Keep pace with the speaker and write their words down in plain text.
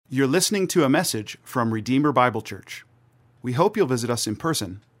You're listening to a message from Redeemer Bible Church. We hope you'll visit us in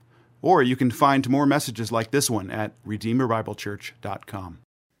person, or you can find more messages like this one at redeemerbiblechurch.com.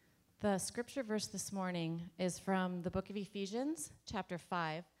 The scripture verse this morning is from the book of Ephesians, chapter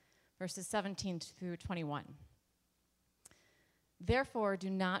 5, verses 17 through 21. Therefore, do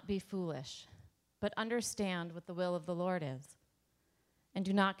not be foolish, but understand what the will of the Lord is. And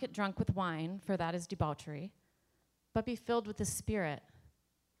do not get drunk with wine, for that is debauchery, but be filled with the Spirit,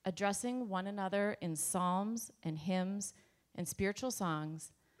 addressing one another in psalms and hymns and spiritual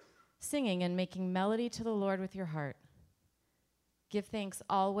songs, singing and making melody to the Lord with your heart. Give thanks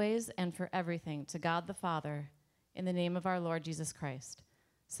always and for everything to God the Father in the name of our Lord Jesus Christ,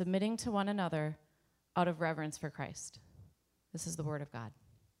 submitting to one another out of reverence for Christ. This is the word of God.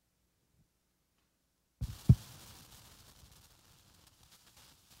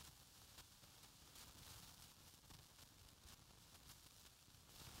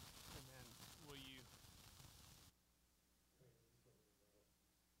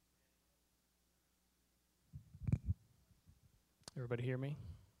 Everybody hear me?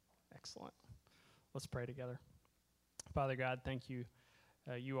 Excellent. Let's pray together. Father God, thank you.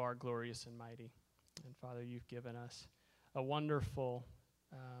 You are glorious and mighty. And Father, you've given us a wonderful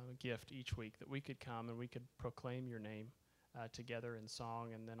gift each week that we could come and we could proclaim your name together in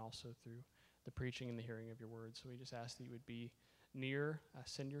song and then also through the preaching and the hearing of your word. So we just ask that you would be near,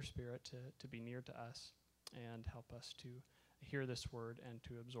 send your Spirit to be near to us and help us to hear this word and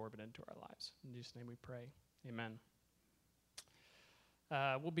to absorb it into our lives. In Jesus' name we pray. Amen.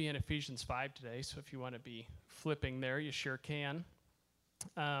 We'll be in Ephesians 5 today, so if you want to be flipping there, you sure can.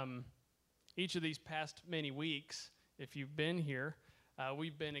 Each of these past many weeks, if you've been here,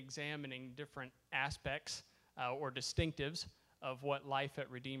 we've been examining different aspects or distinctives of what life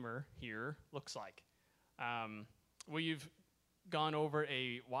at Redeemer here looks like. We've gone over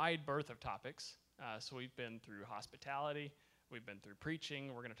a wide berth of topics, so we've been through hospitality, we've been through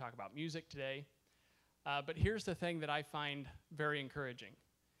preaching, we're going to talk about music today. But here's the thing that I find very encouraging.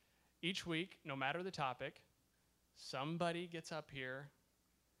 Each week, no matter the topic, somebody gets up here,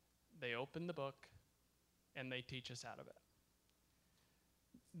 they open the book, and they teach us out of it.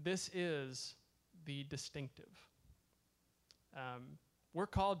 This is the distinctive. We're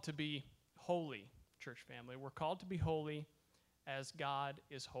called to be holy, church family. We're called to be holy as God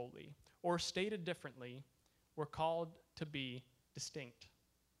is holy. Or stated differently, we're called to be distinct.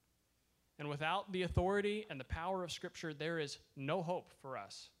 And without the authority and the power of Scripture, there is no hope for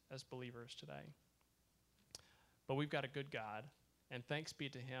us as believers today. But we've got a good God, and thanks be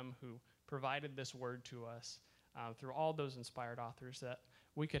to Him who provided this word to us through all those inspired authors that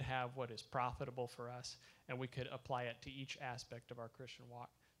we could have what is profitable for us, and we could apply it to each aspect of our Christian walk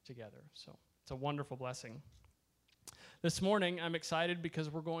together. So it's a wonderful blessing. This morning, I'm excited because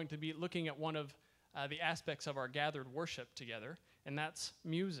we're going to be looking at one of the aspects of our gathered worship together, and that's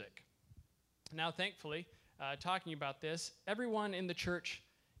music. Now, thankfully, talking about this, everyone in the church,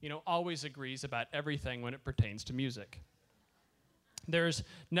 always agrees about everything when it pertains to music. There's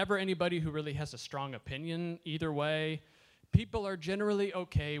never anybody who really has a strong opinion either way. People are generally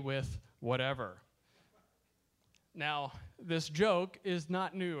okay with whatever. Now, this joke is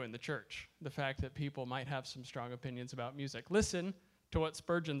not new in the church, the fact that people might have some strong opinions about music. Listen to what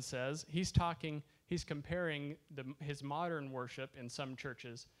Spurgeon says. He's comparing his modern worship in some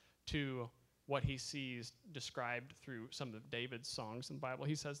churches to what he sees described through some of David's songs in the Bible.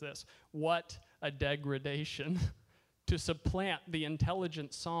 He says this: "What a degradation to supplant the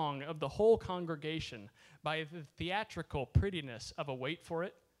intelligent song of the whole congregation by the theatrical prettiness of a, wait for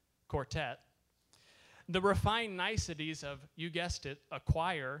it, quartet, the refined niceties of, you guessed it, a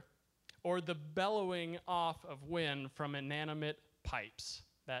choir, or the bellowing off of wind from inanimate pipes,"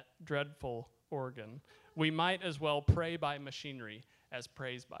 that dreadful organ. "We might as well pray by machinery as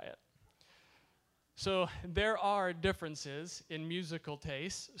praise by it." So there are differences in musical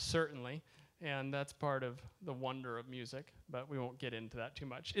tastes, certainly, and that's part of the wonder of music, but we won't get into that too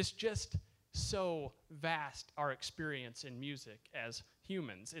much. It's just so vast, our experience in music as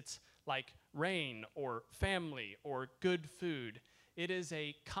humans. It's like rain or family or good food. It is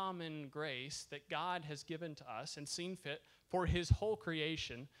a common grace that God has given to us and seen fit for His whole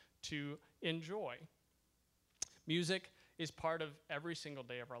creation to enjoy. Music is part of every single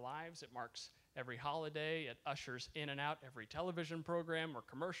day of our lives. It marks every holiday. It ushers in and out every television program or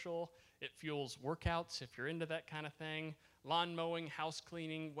commercial. It fuels workouts if you're into that kind of thing. Lawn mowing, house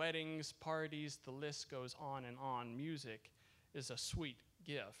cleaning, weddings, parties, the list goes on and on. Music is a sweet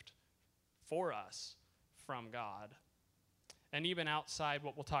gift for us from God. And even outside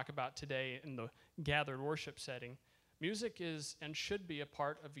what we'll talk about today in the gathered worship setting, Music is and should be a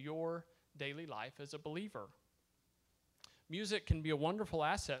part of your daily life as a believer. Music can be a wonderful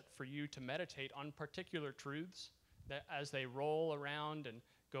asset for you to meditate on particular truths that as they roll around and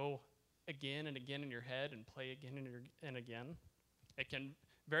go again and again in your head and play again and again. It can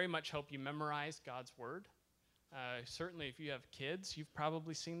very much help you memorize God's word. Certainly if you have kids, you've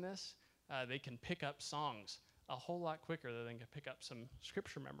probably seen this. They can pick up songs a whole lot quicker than they can pick up some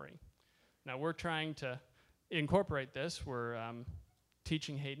scripture memory. Now we're trying to incorporate this. We're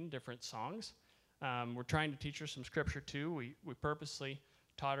teaching Hayden different songs. We're trying to teach her some scripture too. We purposely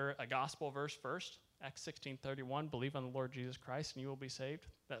taught her a gospel verse first, Acts 16:31, believe on the Lord Jesus Christ and you will be saved.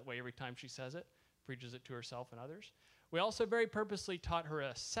 That way every time she says it, preaches it to herself and others. We also very purposely taught her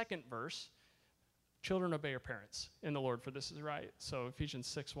a second verse, children obey your parents in the Lord, for this is right. So Ephesians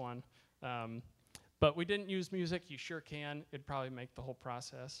 6:1. But we didn't use music. You sure can. It'd probably make the whole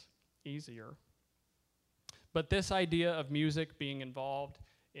process easier. But this idea of music being involved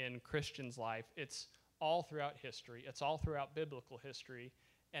in Christians' life, it's all throughout history. It's all throughout biblical history.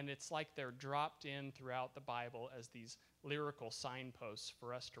 And it's like they're dropped in throughout the Bible as these lyrical signposts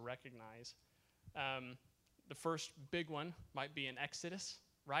for us to recognize. The first big one might be in Exodus.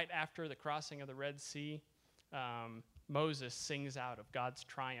 Right after the crossing of the Red Sea, Moses sings out of God's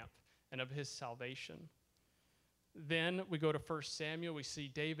triumph and of his salvation. Then we go to 1 Samuel. We see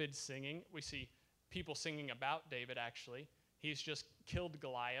David singing. We see people singing about David, actually. He's just killed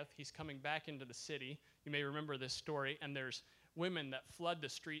Goliath. He's coming back into the city. You may remember this story. And there's women that flood the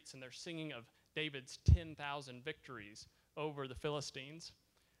streets, and they're singing of David's 10,000 victories over the Philistines.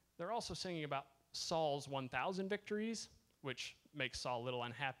 They're also singing about Saul's 1,000 victories, which makes Saul a little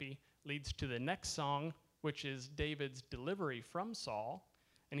unhappy, leads to the next song, which is David's delivery from Saul.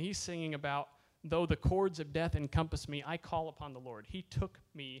 And he's singing about, though the cords of death encompass me, I call upon the Lord. He took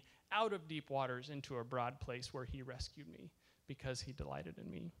me out of deep waters into a broad place where he rescued me because he delighted in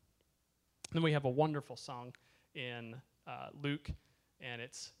me. Then we have a wonderful song in Luke, and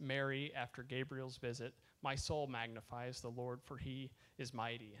it's Mary after Gabriel's visit. My soul magnifies the Lord, for he is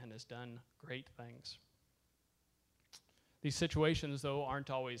mighty and has done great things. These situations, though, aren't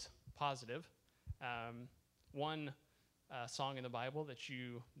always positive. One song in the Bible that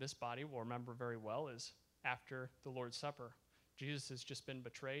this body will remember very well is after the Lord's Supper. Jesus has just been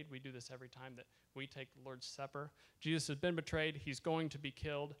betrayed. We do this every time that we take the Lord's Supper. Jesus has been betrayed. He's going to be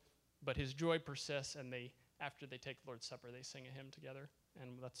killed, but his joy persists, and after they take the Lord's Supper, they sing a hymn together,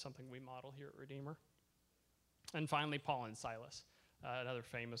 and that's something we model here at Redeemer. And finally, Paul and Silas, another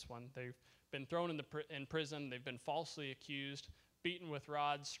famous one. They've been thrown in prison. They've been falsely accused, beaten with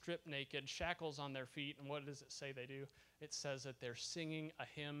rods, stripped naked, shackles on their feet. And what does it say they do? It says that they're singing a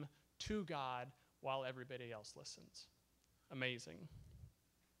hymn to God while everybody else listens. Amazing.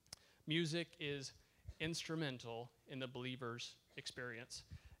 Music is instrumental in the believer's experience.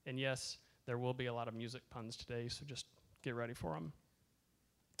 And yes, there will be a lot of music puns today, so just get ready for them.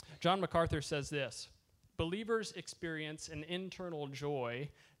 John MacArthur says this: believers experience an internal joy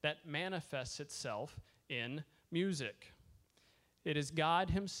that manifests itself in music. It is God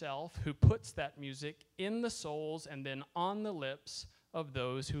himself who puts that music in the souls and then on the lips of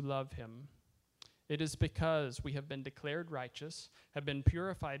those who love him. It is because we have been declared righteous, have been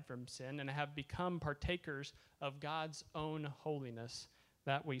purified from sin, and have become partakers of God's own holiness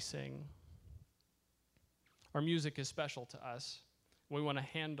that we sing. Our music is special to us. We want to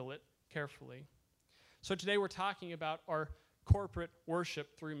handle it carefully. So today we're talking about our corporate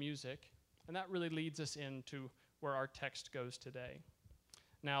worship through music, and that really leads us into where our text goes today.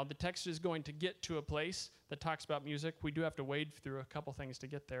 Now, the text is going to get to a place that talks about music. We do have to wade through a couple things to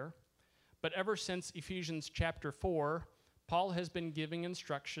get there. But ever since Ephesians chapter 4, Paul has been giving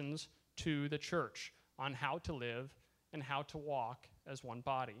instructions to the church on how to live and how to walk as one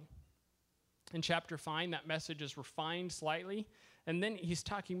body. In chapter 5, that message is refined slightly, and then he's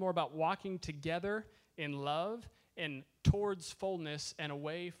talking more about walking together in love and towards fullness and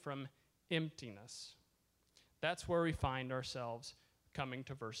away from emptiness. That's where we find ourselves coming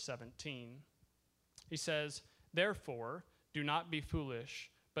to verse 17. He says, therefore, do not be foolish,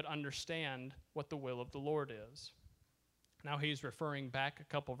 but understand what the will of the Lord is. Now he's referring back a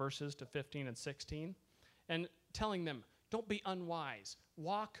couple verses to 15 and 16 and telling them, don't be unwise.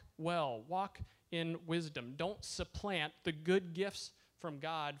 Walk well. Walk in wisdom. Don't supplant the good gifts from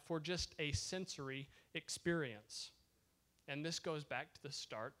God for just a sensory experience. And this goes back to the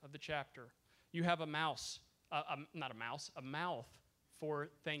start of the chapter. You have a mouth for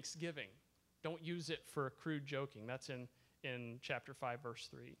thanksgiving. Don't use it for crude joking. That's in chapter 5, verse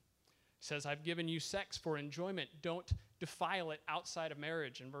 3. He says, I've given you sex for enjoyment. Don't defile it outside of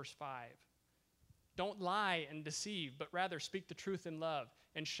marriage in verse 5. Don't lie and deceive, but rather speak the truth in love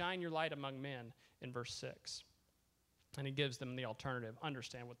and shine your light among men, in verse 6. And he gives them the alternative.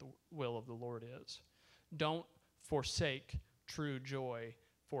 Understand what the will of the Lord is. Don't forsake true joy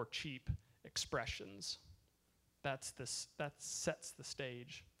for cheap expressions. That sets the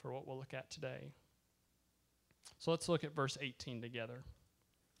stage for what we'll look at today. So let's look at verse 18 together.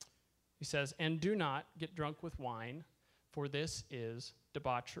 He says, "And do not get drunk with wine, for this is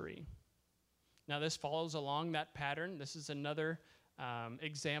debauchery." Now this follows along that pattern. This is another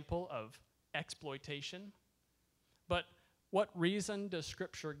example of exploitation. But what reason does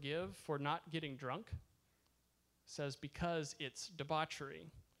Scripture give for not getting drunk? It says because it's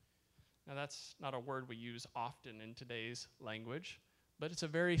debauchery. Now that's not a word we use often in today's language, but it's a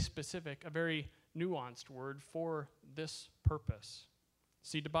very specific, a very nuanced word for this purpose.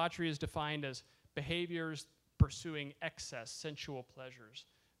 See, debauchery is defined as behaviors pursuing excess, sensual pleasures,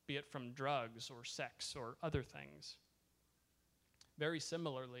 be it from drugs or sex or other things. Very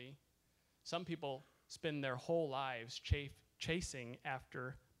similarly, some people spend their whole lives chasing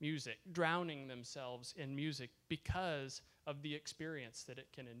after music, drowning themselves in music because of the experience that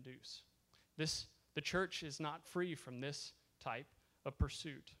it can induce. The church is not free from this type of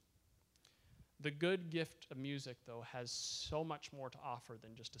pursuit. The good gift of music, though, has so much more to offer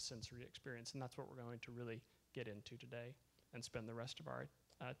than just a sensory experience, and that's what we're going to really get into today and spend the rest of our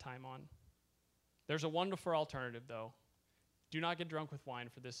time on. There's a wonderful alternative, though. Do not get drunk with wine,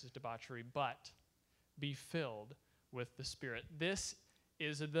 for this is debauchery, but be filled with the Spirit. This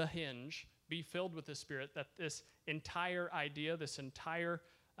is the hinge. Be filled with the Spirit that this entire idea, this entire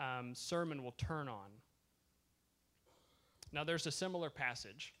sermon will turn on. Now, there's a similar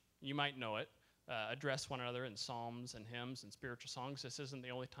passage. You might know it. Address one another in psalms and hymns and spiritual songs. This isn't the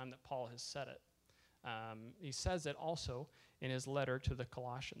only time that Paul has said it. He says it also in his letter to the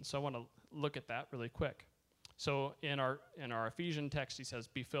Colossians. So I want to look at that really quick. So in our Ephesian text, he says,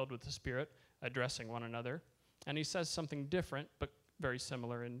 "Be filled with the Spirit," addressing one another. And he says something different, but very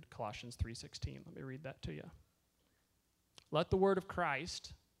similar in Colossians 3:16. Let me read that to you. "Let the word of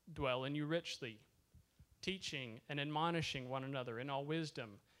Christ dwell in you richly, teaching and admonishing one another in all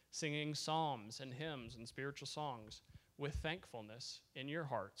wisdom, singing psalms and hymns and spiritual songs with thankfulness in your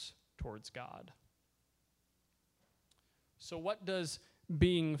hearts towards God." So what does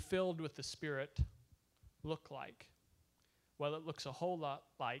being filled with the Spirit look like? Well, it looks a whole lot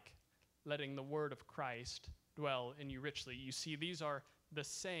like letting the word of Christ dwell in you richly. You see, these are the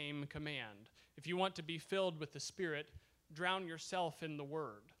same command. If you want to be filled with the Spirit, drown yourself in the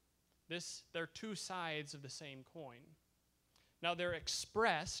word. They're two sides of the same coin. Now, they're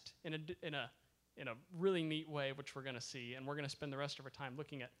expressed in a really neat way, which we're going to see, and we're going to spend the rest of our time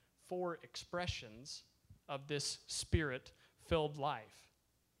looking at 4 expressions of this Spirit-filled life.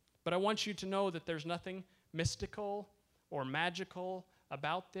 But I want you to know that there's nothing mystical or magical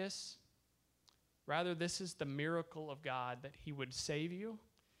about this. Rather, this is the miracle of God, that he would save you,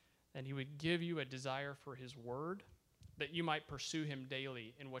 and he would give you a desire for his word, that you might pursue him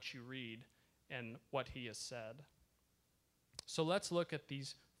daily in what you read and what he has said. So let's look at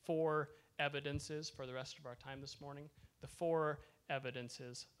these 4 evidences for the rest of our time this morning, the 4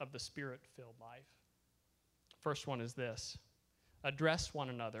 evidences of the Spirit-filled life. First one is this: address one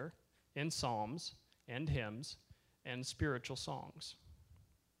another in psalms and hymns and spiritual songs.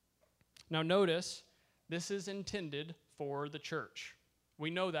 Now notice, this is intended for the church. We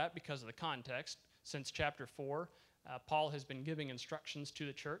know that because of the context. Since chapter 4, Paul has been giving instructions to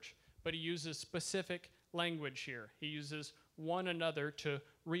the church, but he uses specific language here. He uses one another to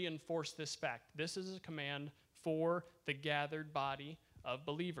reinforce this fact. This is a command for the gathered body of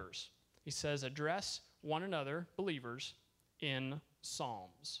believers. He says, address one another, believers, in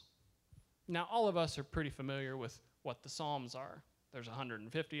psalms. Now, all of us are pretty familiar with what the psalms are. There's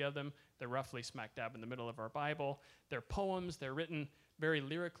 150 of them. They're roughly smack dab in the middle of our Bible. They're poems. They're written very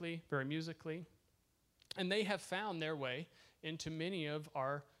lyrically, very musically. And they have found their way into many of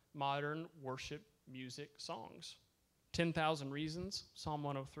our modern worship music songs. 10,000 Reasons, Psalm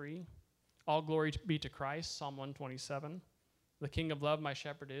 103. All Glory Be to Christ, Psalm 127. The King of Love, My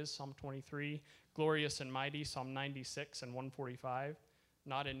Shepherd Is, Psalm 23. Glorious and Mighty, Psalm 96 and 145.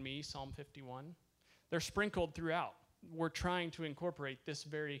 Not in Me, Psalm 51. They're sprinkled throughout. We're trying to incorporate this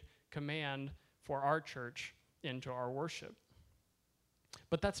very command for our church into our worship.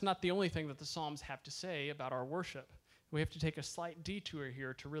 But that's not the only thing that the Psalms have to say about our worship. We have to take a slight detour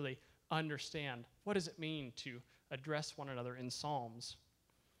here to really understand, what does it mean to address one another in psalms?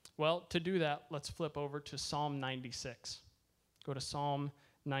 Well, to do that, let's flip over to Psalm 96. Go to Psalm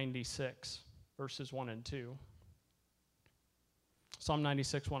 96, verses 1 and 2. Psalm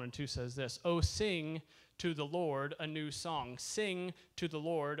 96, 1 and 2 says this, "Oh, sing to the Lord a new song. Sing to the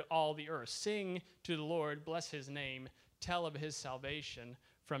Lord all the earth. Sing to the Lord, bless his name. Tell of his salvation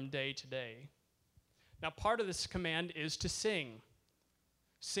from day to day." Now, part of this command is to sing.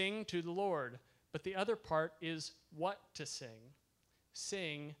 Sing to the Lord. But the other part is what to sing.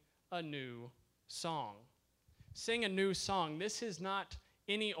 Sing a new song. Sing a new song. This is not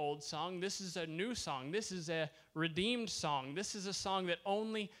any old song. This is a new song. This is a redeemed song. This is a song that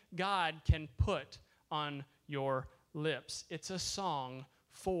only God can put on your lips. It's a song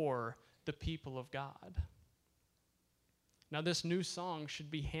for the people of God. Now, this new song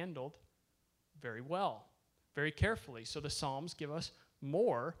should be handled very well, very carefully. So the Psalms give us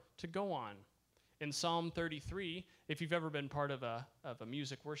more to go on. In Psalm 33, if you've ever been part of a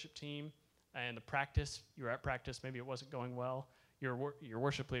music worship team and the practice, you were at practice, maybe it wasn't going well, your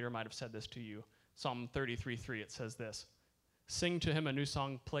worship leader might have said this to you. Psalm 33:3, it says this, "Sing to him a new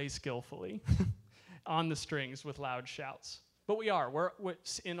song, play skillfully on the strings with loud shouts." But we're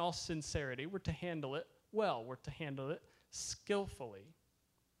in all sincerity, we're to handle it well. We're to handle it skillfully.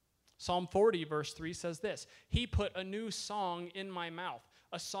 Psalm 40, verse 3 says this, "He put a new song in my mouth,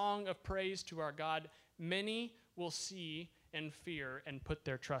 a song of praise to our God. Many will see and fear and put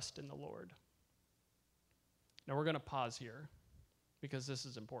their trust in the Lord." Now we're going to pause here because this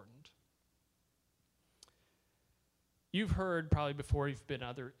is important. You've heard probably before you've been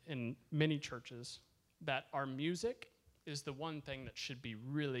in many churches that our music is the one thing that should be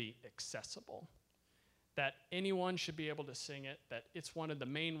really accessible, that anyone should be able to sing it, that it's one of the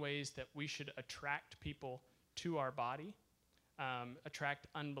main ways that we should attract people to our body, attract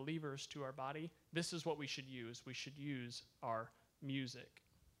unbelievers to our body. This is what we should use. We should use our music.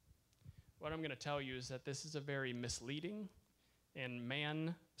 What I'm going to tell you is that this is a very misleading and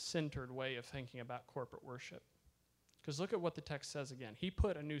man-centered way of thinking about corporate worship. Because look at what the text says again. "He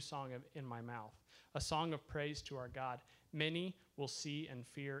put a new song in my mouth, a song of praise to our God. Many will see and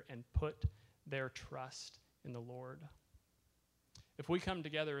fear and put their trust in the Lord." If we come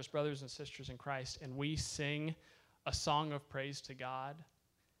together as brothers and sisters in Christ and we sing a song of praise to God,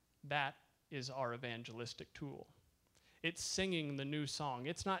 that is our evangelistic tool. It's singing the new song.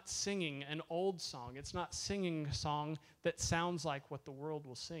 It's not singing an old song. It's not singing a song that sounds like what the world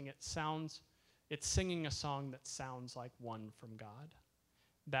will sing. It's singing a song that sounds like one from God.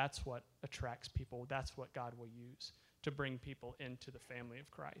 That's what attracts people. That's what God will use to bring people into the family of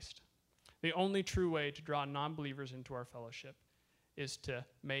Christ. The only true way to draw non-believers into our fellowship is to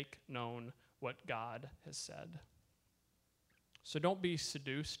make known what God has said. So don't be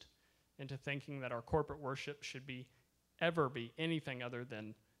seduced into thinking that our corporate worship should ever be anything other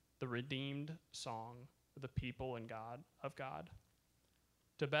than the redeemed song of the people and of God.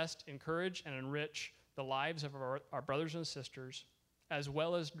 To best encourage and enrich the lives of our brothers and sisters, as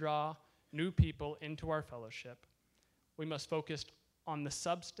well as draw new people into our fellowship, we must focus on the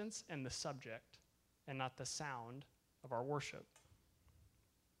substance and the subject and not the sound of our worship.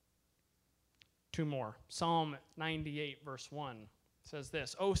 Two more. Psalm 98, verse 1 says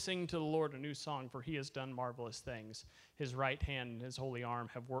this, "Oh, sing to the Lord a new song, for he has done marvelous things. His right hand and his holy arm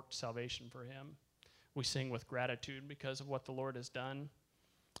have worked salvation for him." We sing with gratitude because of what the Lord has done.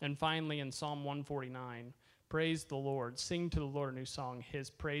 And finally, in Psalm 149, "Praise the Lord. Sing to the Lord a new song, his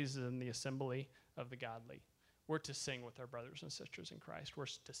praises in the assembly of the godly." We're to sing with our brothers and sisters in Christ. We're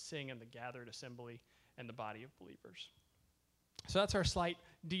to sing in the gathered assembly and the body of believers. So that's our slight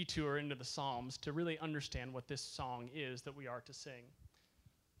detour into the Psalms to really understand what this song is that we are to sing.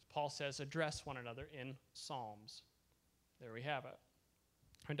 Paul says, address one another in psalms. There we have it.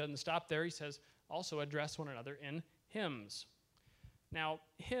 It doesn't stop there. He says, also address one another in hymns. Now,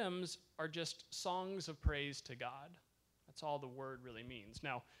 hymns are just songs of praise to God. That's all the word really means.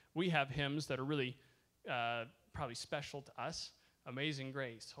 Now, we have hymns that are really probably special to us. Amazing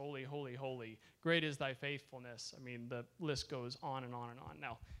Grace, Holy, Holy, Holy, Great is Thy Faithfulness. I mean, the list goes on and on and on.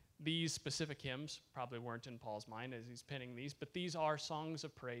 Now, these specific hymns probably weren't in Paul's mind as he's penning these, but these are songs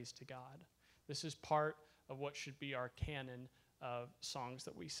of praise to God. This is part of what should be our canon of songs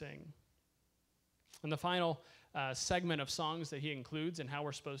that we sing. And the final segment of songs that he includes and how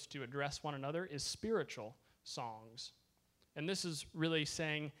we're supposed to address one another is spiritual songs. And this is really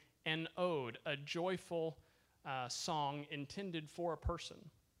saying an ode, a joyful song intended for a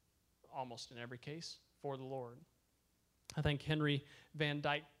person, almost in every case, for the Lord. I think Henry Van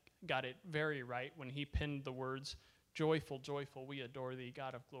Dyke got it very right when he penned the words, "Joyful, joyful, we adore thee,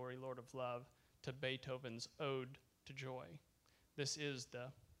 God of glory, Lord of love," to Beethoven's Ode to Joy.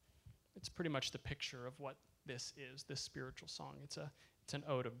 It's pretty much the picture of what this is, this spiritual song. It's an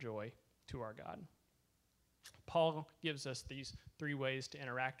ode of joy to our God. Paul gives us these 3 ways to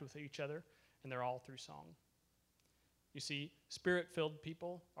interact with each other, and they're all through song. You see, Spirit-filled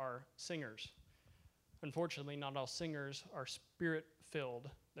people are singers. Unfortunately, not all singers are Spirit-filled.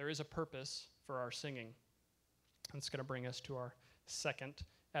 There is a purpose for our singing. That's going to bring us to our second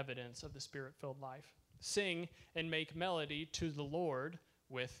evidence of the Spirit-filled life. Sing and make melody to the Lord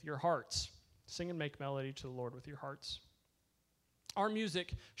with your hearts. Sing and make melody to the Lord with your hearts. Our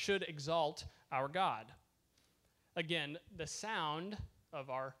music should exalt our God. Again, the sound of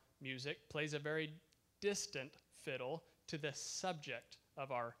our music plays a very distant fiddle to the subject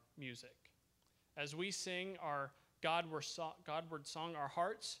of our music. As we sing our Godward song, our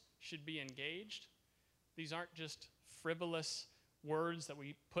hearts should be engaged. These aren't just frivolous words that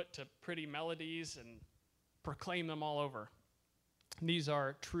we put to pretty melodies and proclaim them all over. These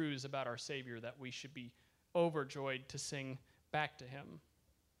are truths about our Savior that we should be overjoyed to sing back to him.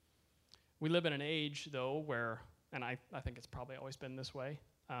 We live in an age, though, where, and I think it's probably always been this way,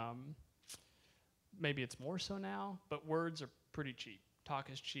 maybe it's more so now, but words are pretty cheap. Talk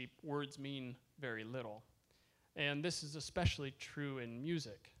is cheap. Words mean very little. And this is especially true in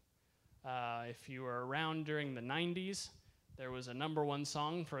music. If you were around during the 90s, there was a number 1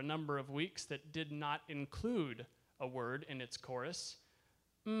 song for a number of weeks that did not include a word in its chorus.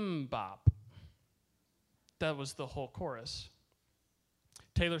 Bop. That was the whole chorus.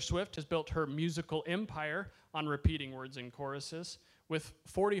 Taylor Swift has built her musical empire on repeating words in choruses, with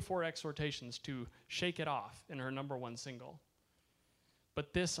 44 exhortations to shake it off in her number 1 single.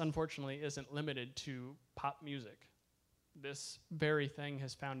 But this, unfortunately, isn't limited to pop music. This very thing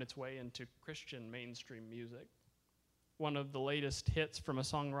has found its way into Christian mainstream music. One of the latest hits from a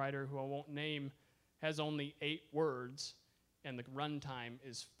songwriter who I won't name has only 8 words, and the runtime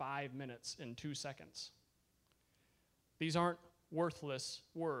is 5 minutes and 2 seconds. These aren't worthless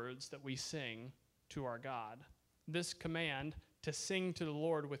words that we sing to our God. This command to sing to the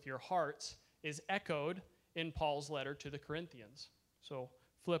Lord with your hearts is echoed in Paul's letter to the Corinthians. So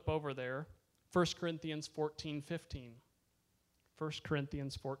flip over there, 1 Corinthians 14:15. 1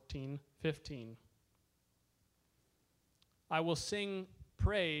 Corinthians 14:15. I will sing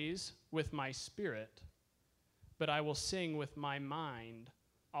praise with my spirit, but I will sing with my mind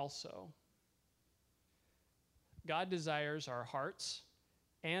also. God desires our hearts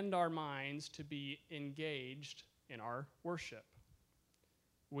and our minds to be engaged in our worship.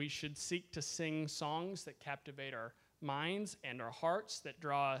 We should seek to sing songs that captivate our minds and our hearts, that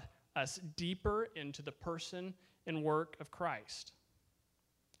draw us deeper into the person and work of Christ.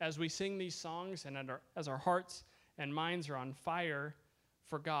 As we sing these songs and as our hearts and minds are on fire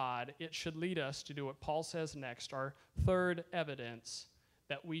for God, it should lead us to do what Paul says next, our third evidence,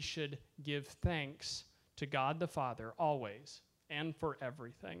 that we should give thanks to God the Father always and for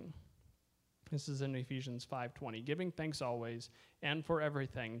everything. This is in Ephesians 5:20, giving thanks always and for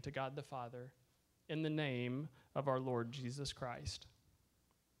everything to God the Father in the name of our Lord Jesus Christ.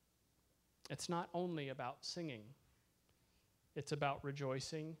 It's not only about singing. It's about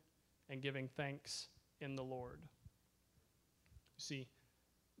rejoicing and giving thanks in the Lord. See,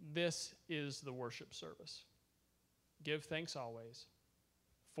 this is the worship service. Give thanks always,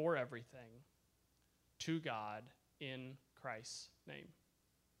 for everything, to God in Christ's name.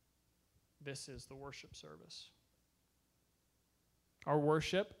 This is the worship service. Our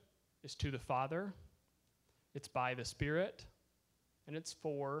worship is to the Father, it's by the Spirit, and it's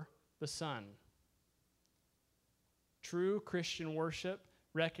for the Son. True Christian worship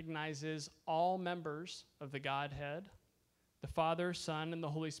recognizes all members of the Godhead, the Father, Son, and the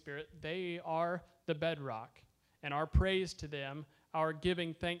Holy Spirit. They are the bedrock, and our praise to them, our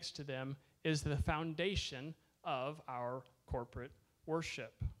giving thanks to them, is the foundation of our corporate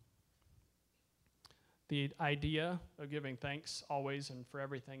worship. The idea of giving thanks always and for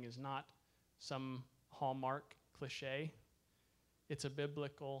everything is not some hallmark cliche. It's a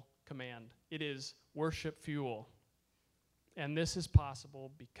biblical command. It is worship fuel. And this is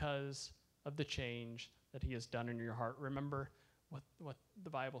possible because of the change that he has done in your heart. Remember what the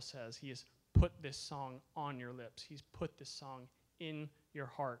Bible says. He has put this song on your lips. He's put this song in your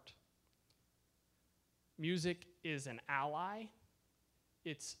heart. Music is an ally.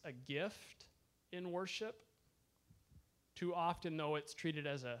 It's a gift in worship. Too often, though, it's treated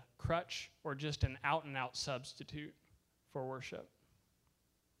as a crutch or just an out-and-out substitute for worship.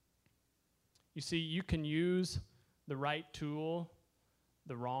 You see, you can use the right tool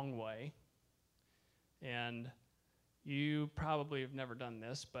the wrong way. And you probably have never done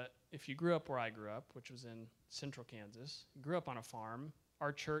this, but if you grew up where I grew up, which was in central Kansas, grew up on a farm,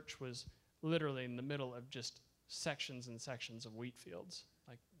 our church was literally in the middle of just sections and sections of wheat fields.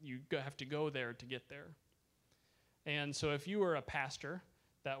 Like, you have to go there to get there. And so if you were a pastor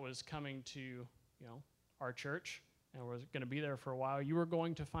that was coming to, our church and was going to be there for a while, you were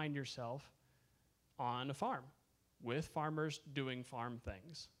going to find yourself on a farm with farmers doing farm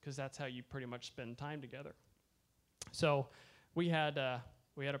things, because that's how you pretty much spend time together. So we had a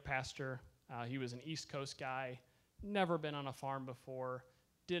pastor. He was an East Coast guy, never been on a farm before,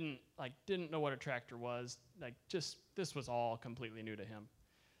 didn't know what a tractor was. This was all completely new to him.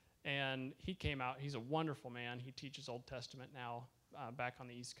 And he came out. He's a wonderful man. He teaches Old Testament now back on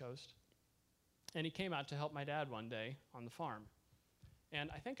the East Coast. And he came out to help my dad one day on the farm. And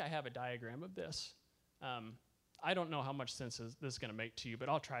I think I have a diagram of this. I don't know how much sense this is going to make to you, but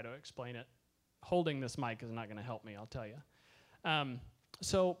I'll try to explain it. Holding this mic is not going to help me, I'll tell you.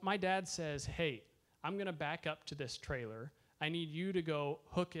 So my dad says, hey, I'm going to back up to this trailer. I need you to go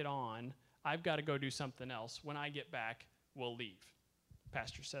hook it on. I've got to go do something else. When I get back, we'll leave.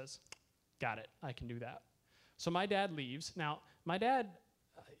 Pastor says, got it, I can do that. So my dad leaves. Now, my dad,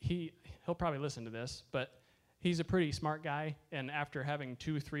 he'll probably listen to this, but he's a pretty smart guy, and after having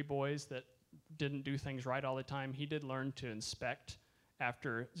 2-3 boys that didn't do things right all the time, he did learn to inspect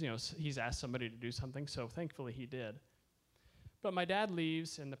after, he's asked somebody to do something, so thankfully he did. But my dad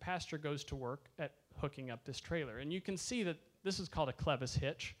leaves, and the pastor goes to work at hooking up this trailer. And you can see that this is called a clevis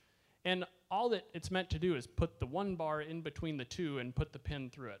hitch. And all that it's meant to do is put the one bar in between the two and put the pin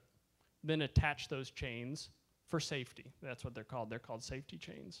through it. Then attach those chains for safety. That's what they're called. They're called safety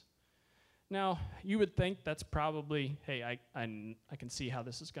chains. Now, you would think that's probably, hey, I can see how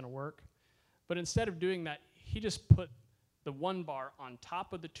this is going to work. But instead of doing that, he just put the one bar on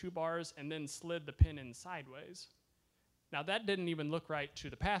top of the 2 bars and then slid the pin in sideways. Now, that didn't even look right to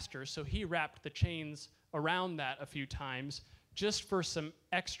the pastor, so he wrapped the chains around that a few times just for some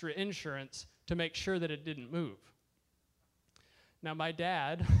extra insurance to make sure that it didn't move. Now, my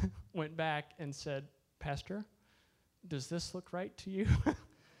dad went back and said, Pastor, does this look right to you?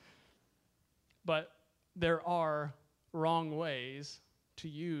 But there are wrong ways to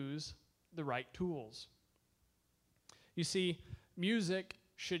use the right tools. You see, music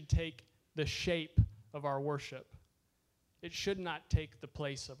should take the shape of our worship. It should not take the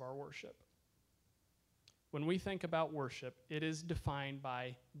place of our worship. When we think about worship, it is defined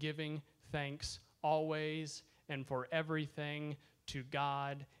by giving thanks always and for everything to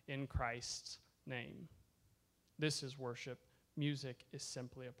God in Christ's name. This is worship. Music is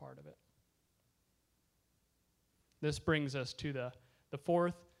simply a part of it. This brings us to the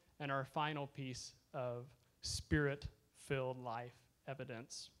fourth and our final piece of Spirit-filled life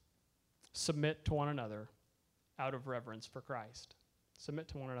evidence. Submit to one another out of reverence for Christ. Submit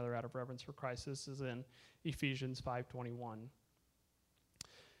to one another out of reverence for Christ. This is in Ephesians 5:21.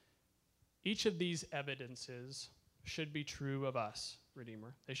 Each of these evidences should be true of us,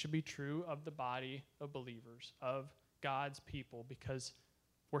 Redeemer. They should be true of the body of believers, of God's people, because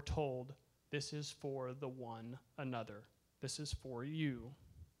we're told this is for the one another. This is for you.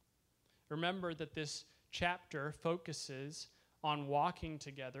 Remember that this chapter focuses on walking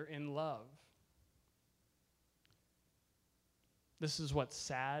together in love. This is what's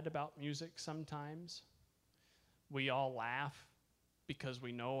sad about music sometimes. We all laugh because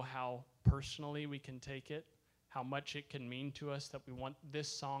we know how personally we can take it, how much it can mean to us that we want this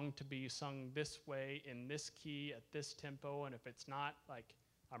song to be sung this way, in this key, at this tempo, and if it's not,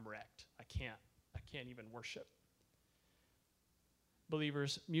 I'm wrecked. I can't even worship.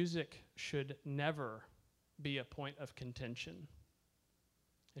 Believers, music should never be a point of contention.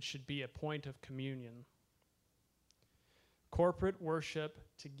 It should be a point of communion. Corporate worship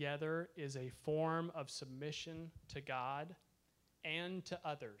together is a form of submission to God and to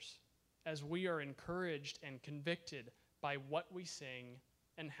others, as we are encouraged and convicted by what we sing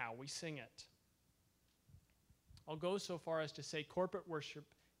and how we sing it. I'll go so far as to say corporate worship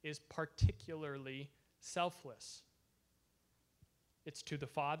is particularly selfless. It's to the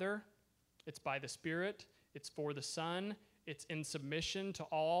Father, it's by the Spirit, it's for the Son, it's in submission to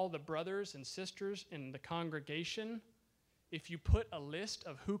all the brothers and sisters in the congregation. If you put a list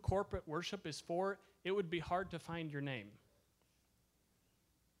of who corporate worship is for, it would be hard to find your name.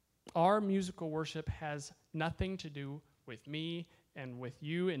 Our musical worship has nothing to do with me and with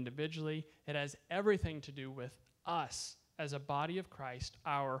you individually. It has everything to do with us as a body of Christ,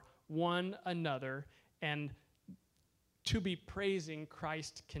 our one another, and to be praising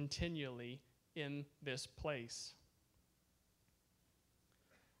Christ continually in this place.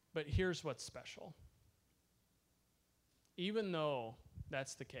 But here's what's special. Even though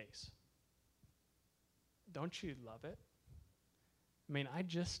that's the case, don't you love it? I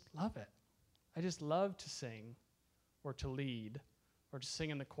just love it. I just love to sing or to lead or to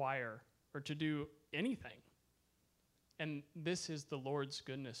sing in the choir or to do anything. And this is the Lord's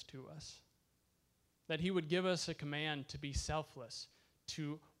goodness to us. That he would give us a command to be selfless,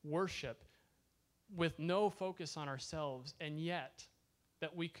 to worship with no focus on ourselves, and yet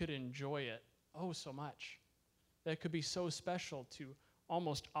that we could enjoy it oh so much. That could be so special to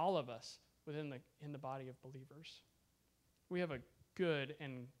almost all of us in the body of believers. We have a good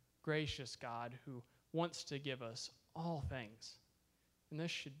and gracious God who wants to give us all things. And this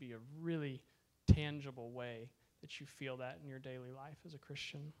should be a really tangible way that you feel that in your daily life as a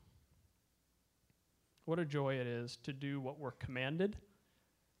Christian. What a joy it is to do what we're commanded,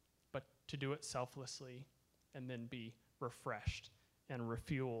 but to do it selflessly and then be refreshed and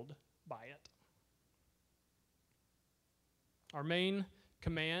refueled by it. Our main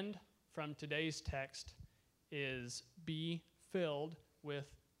command from today's text is be filled with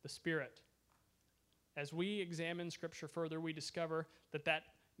the Spirit. As we examine Scripture further, we discover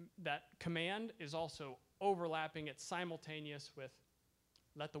that command is also overlapping, it's simultaneous with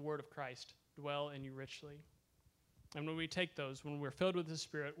let the word of Christ dwell in you richly. And when we take those, when we're filled with the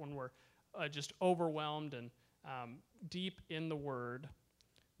Spirit, when we're just overwhelmed and deep in the Word,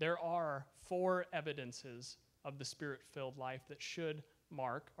 there are 4 evidences of the Spirit-filled life that should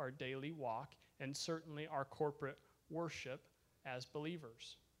mark our daily walk and certainly our corporate worship as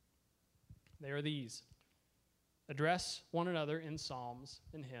believers. They are these: address one another in psalms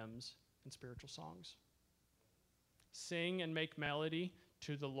and hymns and spiritual songs. Sing and make melody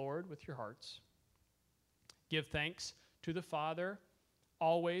to the Lord with your hearts. Give thanks to the Father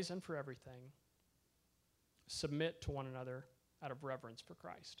always and for everything. Submit to one another out of reverence for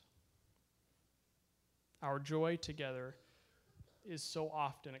Christ. Our joy together is so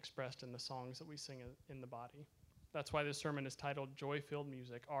often expressed in the songs that we sing in the body. That's why this sermon is titled Joy-Filled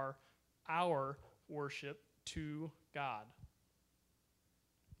Music, our worship to God.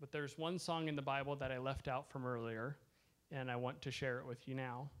 But there's one song in the Bible that I left out from earlier, and I want to share it with you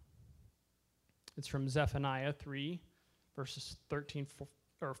now. It's from Zephaniah 3, verses 14,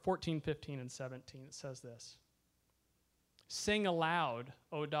 15, and 17. It says this: Sing aloud,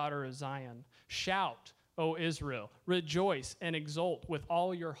 O daughter of Zion. Shout, O Israel. Rejoice and exult with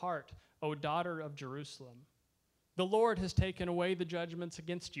all your heart, O daughter of Jerusalem. The Lord has taken away the judgments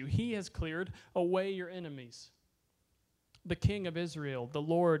against you. He has cleared away your enemies. The King of Israel, the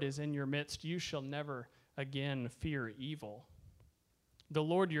Lord, is in your midst. You shall never again fear evil. The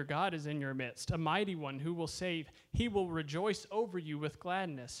Lord your God is in your midst, a mighty one who will save. He will rejoice over you with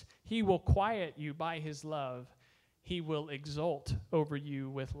gladness. He will quiet you by his love. He will exult over you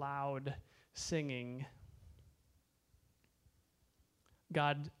with loud singing.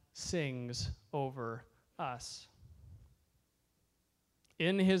 God sings over us.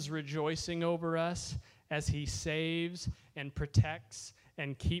 In his rejoicing over us, as he saves and protects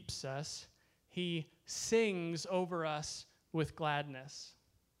and keeps us, he sings over us with gladness.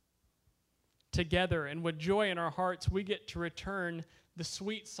 Together and with joy in our hearts, we get to return the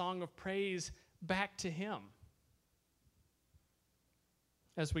sweet song of praise back to him.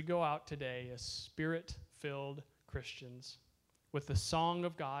 As we go out today as Spirit-filled Christians with the song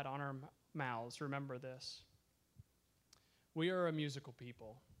of God on our mouths, remember this: we are a musical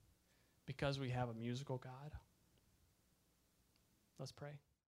people because we have a musical God. Let's pray.